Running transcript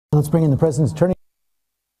Let's bring in the president's attorney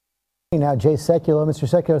now, Jay Sekulow. Mr.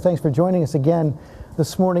 Sekulow, thanks for joining us again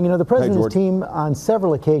this morning. You know, the president's team on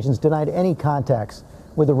several occasions denied any contacts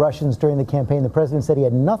with the Russians during the campaign. The president said he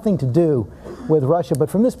had nothing to do with Russia. But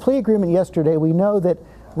from this plea agreement yesterday, we know that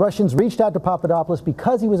Russians reached out to Papadopoulos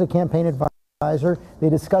because he was a campaign advisor. They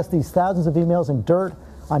discussed these thousands of emails and dirt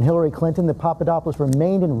on Hillary Clinton. That Papadopoulos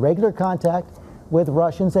remained in regular contact with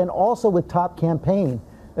Russians and also with top campaign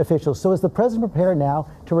officials. So is the president prepared now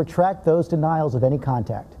to retract those denials of any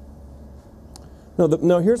contact?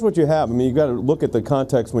 No, here's what you have. I mean, you've got to look at the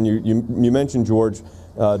context when you mentioned, George,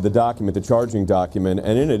 the document, the charging document,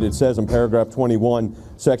 and in it, it says in paragraph 21,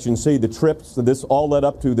 section C, the trips, this all led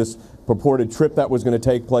up to this purported trip that was going to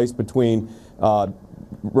take place between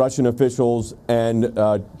Russian officials and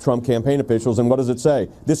Trump campaign officials. And what does it say?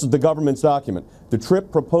 This is the government's document. The trip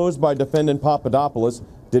proposed by defendant Papadopoulos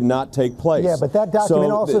did not take place. Yeah, but that document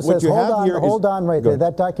also says, hold on right there.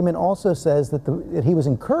 That document also says that he was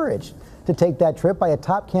encouraged to take that trip by a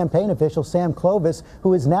top campaign official, Sam Clovis,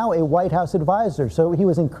 who is now a White House advisor. So he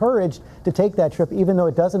was encouraged to take that trip, even though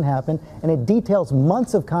it doesn't happen. And it details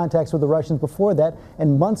months of contacts with the Russians before that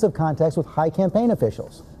and months of contacts with high campaign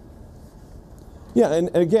officials. Yeah,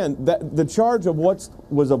 and again, the charge of what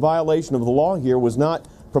was a violation of the law here was not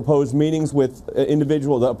proposed meetings with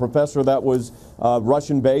individuals, a professor that was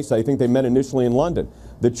Russian-based. I think they met initially in London.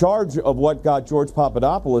 The charge of what got George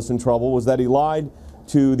Papadopoulos in trouble was that he lied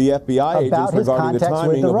to the FBI agents regarding the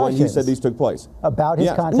timing of when he said these took place. About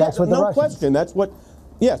his contacts with the Russians. No question. That's what,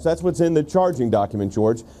 yes, that's what's in the charging document,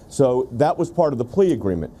 George. So that was part of the plea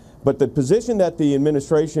agreement. But the position that the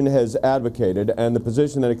administration has advocated and the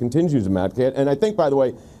position that it continues to advocate, and I think, by the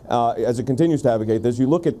way, as it continues to advocate this, you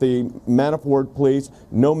look at the Manafort pleas,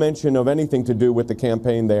 no mention of anything to do with the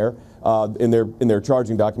campaign there in their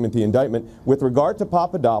charging document, the indictment. With regard to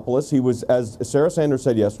Papadopoulos, he was, as Sarah Sanders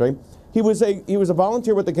said yesterday, he was a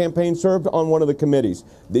volunteer with the campaign, served on one of the committees.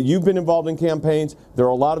 You've been involved in campaigns. There are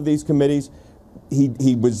a lot of these committees.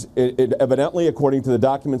 He was evidently, according to the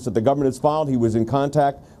documents that the government has filed, he was in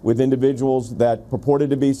contact with individuals that purported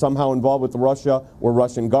to be somehow involved with the Russia or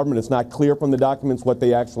Russian government. It's not clear from the documents what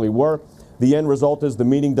they actually were. The end result is the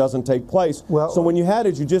meeting doesn't take place. Well, so when you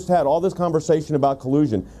just had all this conversation about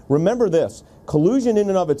collusion. Remember this, collusion in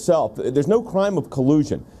and of itself, there's no crime of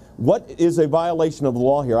collusion. What is a violation of the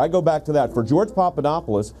law here? I go back to that. For George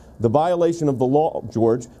Papadopoulos, the violation of the law,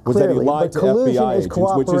 George, was that he lied to FBI agents,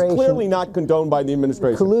 which is clearly not condoned by the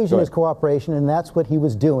administration. Collusion is cooperation, and that's what he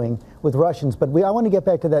was doing with Russians. But I want to get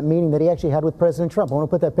back to that meeting that he actually had with President Trump. I want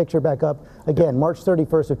to put that picture back up again, March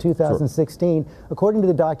 31st of 2016. Sure. According to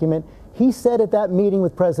the document, he said at that meeting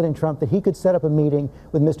with President Trump that he could set up a meeting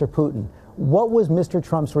with Mr. Putin. What was Mr.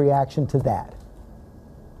 Trump's reaction to that?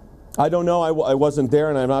 I don't know. I wasn't there,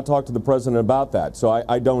 and I've not talked to the president about that, so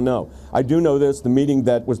I don't know. I do know this. The meeting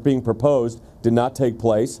that was being proposed did not take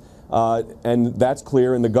place, and that's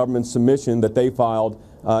clear in the government's submission that they filed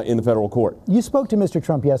in the federal court. You spoke to Mr.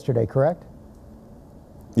 Trump yesterday, correct?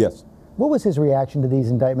 Yes. What was his reaction to these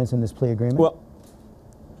indictments in this plea agreement? Well,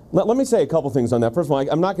 let me say a couple things on that. First of all,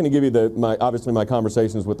 I'm not going to give you obviously my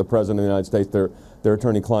conversations with the President of the United States, their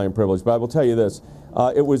attorney-client privilege, but I will tell you this.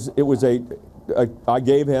 I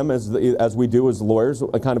gave him, as we do as lawyers,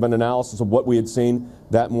 a kind of an analysis of what we had seen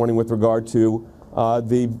that morning with regard to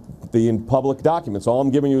the public documents. All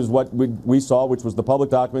I'm giving you is what we saw, which was the public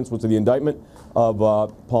documents, which are the indictment of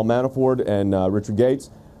Paul Manafort and Richard Gates.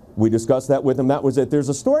 We discussed that with him. That was it. There's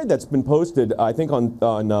a story that's been posted, I think, on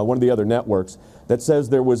one of the other networks that says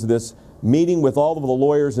there was this meeting with all of the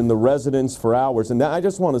lawyers in the residence for hours. And I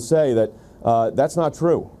just want to say that that's not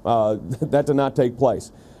true. That did not take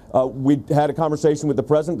place. We had a conversation with the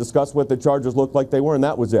president, discussed what the charges looked like they were, and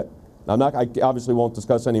that was it. I obviously won't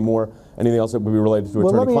discuss anything else that would be related to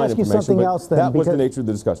attorney-client information, but that was the nature of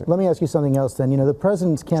the discussion. Let me ask you something else then. You know, the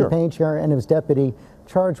president's campaign chair and his deputy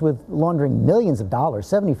charged with laundering millions of dollars,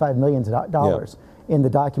 $75 million in the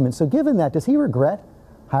document. So given that, does he regret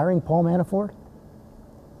hiring Paul Manafort?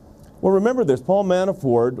 Well, remember this. Paul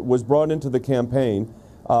Manafort was brought into the campaign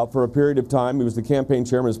for a period of time. He was the campaign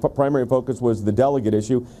chairman. His primary focus was the delegate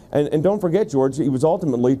issue. And don't forget, George, he was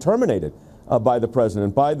ultimately terminated by the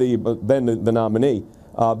president, by the nominee,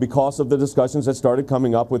 because of the discussions that started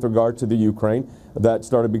coming up with regard to the Ukraine, that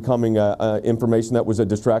started becoming information that was a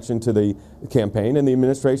distraction to the campaign. And the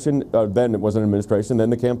administration, then it wasn't administration, then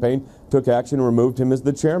the campaign took action and removed him as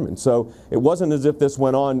the chairman. So it wasn't as if this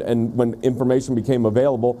went on and when information became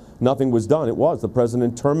available, nothing was done. It was. The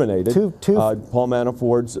president terminated Paul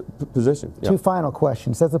Manafort's position. Two final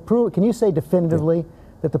questions. Can you say definitively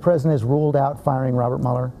that the president has ruled out firing Robert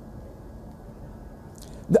Mueller?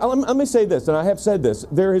 Let me say this, and I have said this.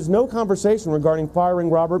 There is no conversation regarding firing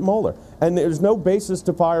Robert Mueller, and there's no basis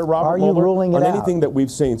to fire Robert Mueller on anything that we've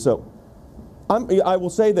seen. So I will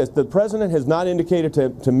say this. The president has not indicated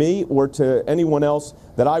to me or to anyone else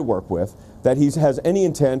that I work with that he has any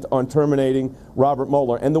intent on terminating Robert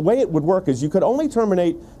Mueller. And the way it would work is you could only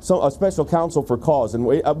terminate a special counsel for cause, and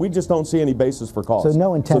we just don't see any basis for cause. So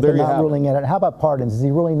no intent, they're not ruling it out. How about pardons? Is he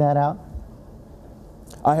ruling that out?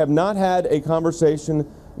 I have not had a conversation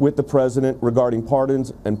with the president regarding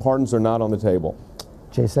pardons, and pardons are not on the table.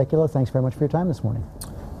 Jay Sekulow, thanks very much for your time this morning.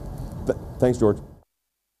 Thanks, George.